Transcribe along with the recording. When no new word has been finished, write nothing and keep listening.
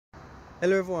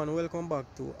Hello everyone, welcome back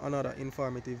to another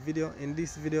informative video. In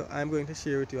this video I'm going to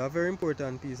share with you a very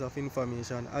important piece of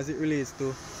information as it relates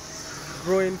to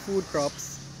growing food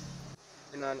crops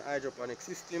in an hydroponic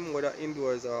system, whether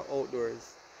indoors or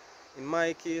outdoors. In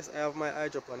my case, I have my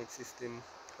hydroponic system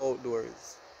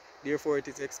outdoors, therefore it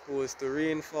is exposed to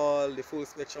rainfall, the full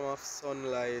spectrum of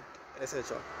sunlight,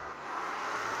 etc.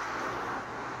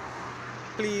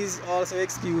 Please also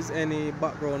excuse any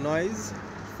background noise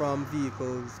from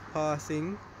vehicles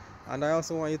passing, and I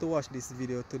also want you to watch this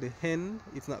video to the end.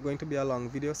 It's not going to be a long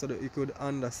video, so that you could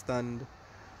understand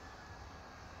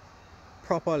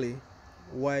properly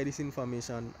why this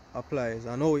information applies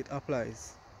and how it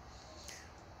applies.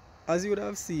 As you would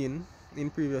have seen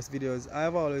in previous videos, I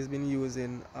have always been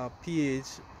using a pH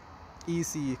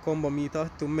EC combo meter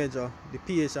to measure the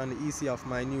pH and the EC of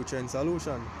my nutrient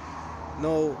solution.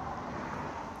 Now,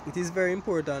 it is very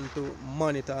important to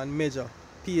monitor and measure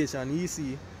pH and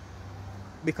EC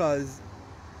because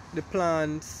the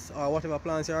plants or whatever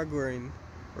plants you are growing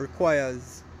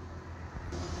requires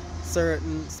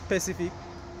certain specific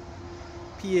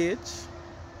pH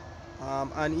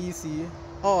and EC,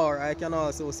 or I can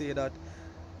also say that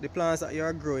the plants that you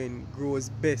are growing grows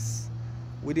best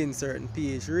within certain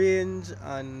pH range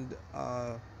and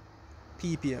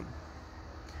ppm.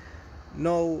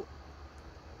 Now,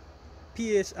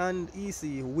 pH and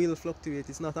EC will fluctuate.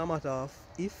 It's not a matter of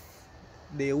if,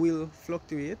 they will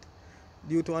fluctuate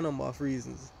due to a number of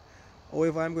reasons.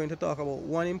 However, I'm going to talk about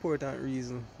one important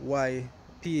reason why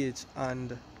pH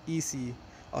and EC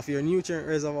of your nutrient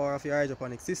reservoir of your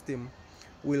hydroponic system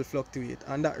will fluctuate,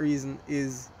 and that reason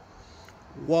is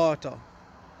water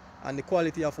and the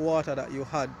quality of water that you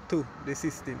add to the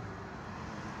system.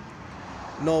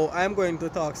 Now, I'm going to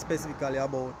talk specifically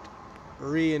about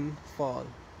rainfall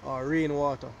or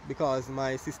rainwater because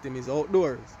my system is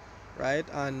outdoors, right?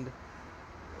 And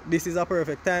this is a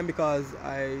perfect time because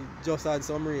I just had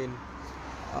some rain,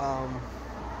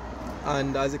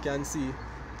 and as you can see,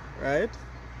 right,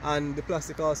 and the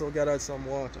plastic also gathered some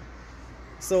water.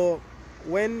 So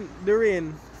when the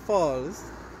rain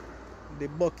falls, the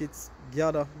buckets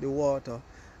gather the water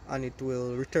and it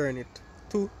will return it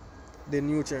to the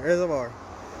nutrient reservoir,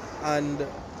 and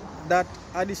that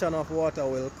addition of water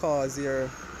will cause your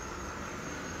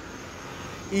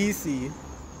EC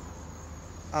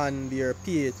and your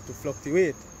pH to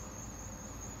fluctuate.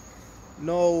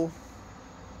 Now,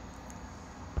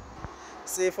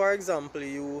 say for example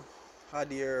you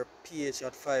had your pH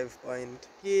at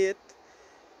 5.8,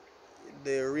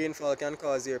 the rainfall can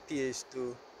cause your pH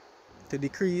to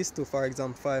decrease to, for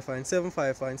example, 5.7,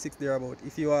 5.6 thereabout.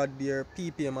 If you had your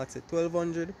ppm at say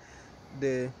 1200,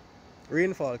 the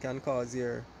rainfall can cause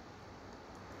your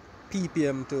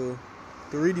ppm to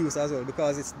reduce as well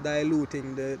because it's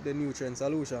diluting the nutrient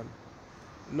solution.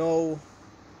 Now,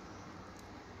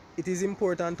 it is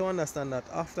important to understand that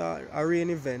after a rain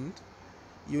event,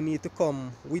 you need to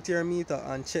come with your meter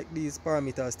and check these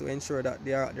parameters to ensure that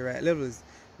they are at the right levels.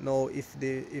 Now, if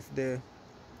the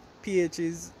pH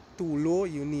is too low,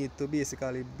 you need to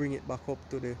basically bring it back up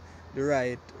to the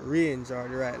right range or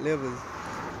the right levels,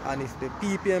 and if the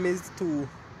ppm is too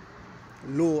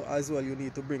low as well, you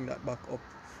need to bring that back up,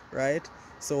 right?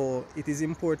 So it is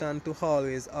important to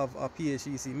always have a pH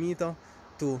EC meter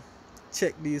to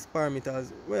check these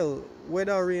parameters. Well,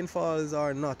 whether rain falls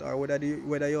or not, or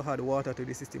whether you had water to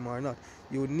the system or not,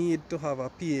 you need to have a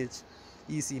pH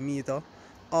EC meter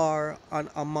or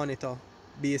a monitor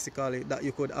basically that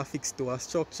you could affix to a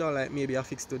structure, like maybe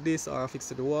affix to this or affix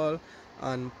to the wall,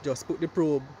 and just put the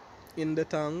probe in the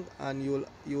tank, and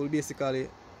you'll basically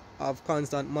have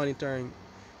constant monitoring,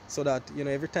 so that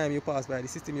every time you pass by the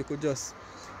system you could just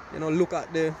look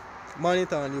at the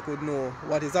monitor and you could know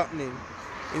what is happening,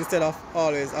 instead of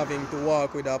always having to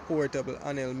walk with a portable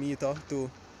annual meter to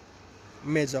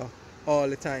measure all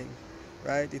the time,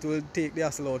 right? It will take the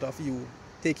hassle out of you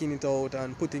taking it out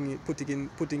and putting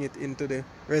it into the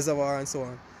reservoir and so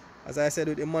on. As I said,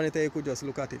 with the monitor you could just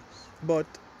look at it. But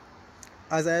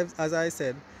as I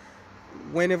said,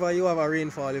 whenever you have a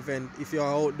rainfall event, if you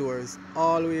are outdoors,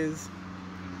 always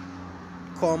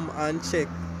come and check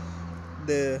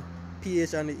the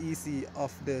pH and the EC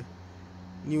of the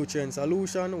nutrient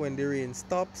solution when the rain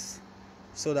stops,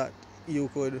 so that you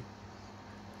could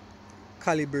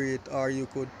calibrate, or you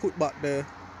could put back the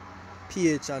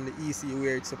pH and the EC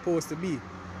where it's supposed to be.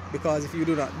 Because if you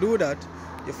do not do that,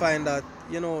 you find that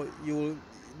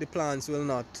the plants will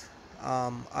not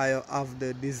have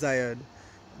the desired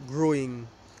growing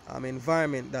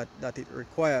environment that it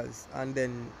requires, and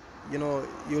then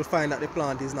you'll find that the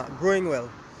plant is not growing well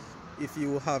if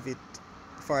you have it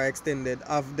for extended,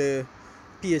 have the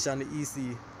pH and the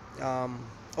EC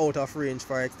out of range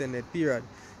for an extended period.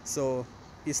 So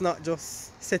it's not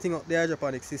just setting up the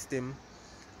hydroponic system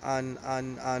and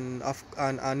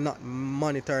not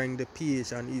monitoring the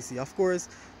pH and EC. Of course,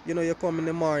 you know, you come in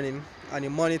the morning and you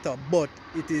monitor, but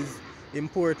it is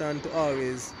important to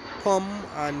always come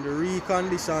and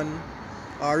recondition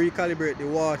or recalibrate the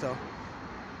water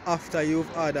after you've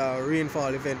had a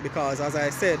rainfall event, because as I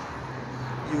said,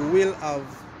 you will have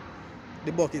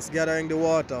the buckets gathering the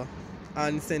water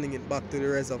and sending it back to the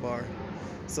reservoir.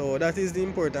 So that is the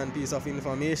important piece of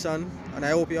information, and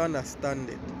I hope you understand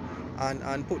it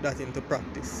and put that into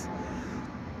practice.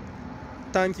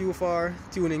 Thank you for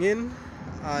tuning in,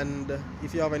 and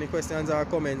if you have any questions or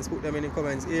comments, put them in the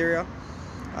comments area,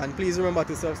 and please remember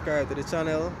to subscribe to the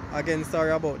channel. Again,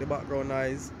 sorry about the background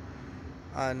noise,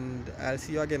 and I'll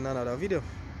see you again in another video.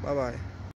 Bye bye.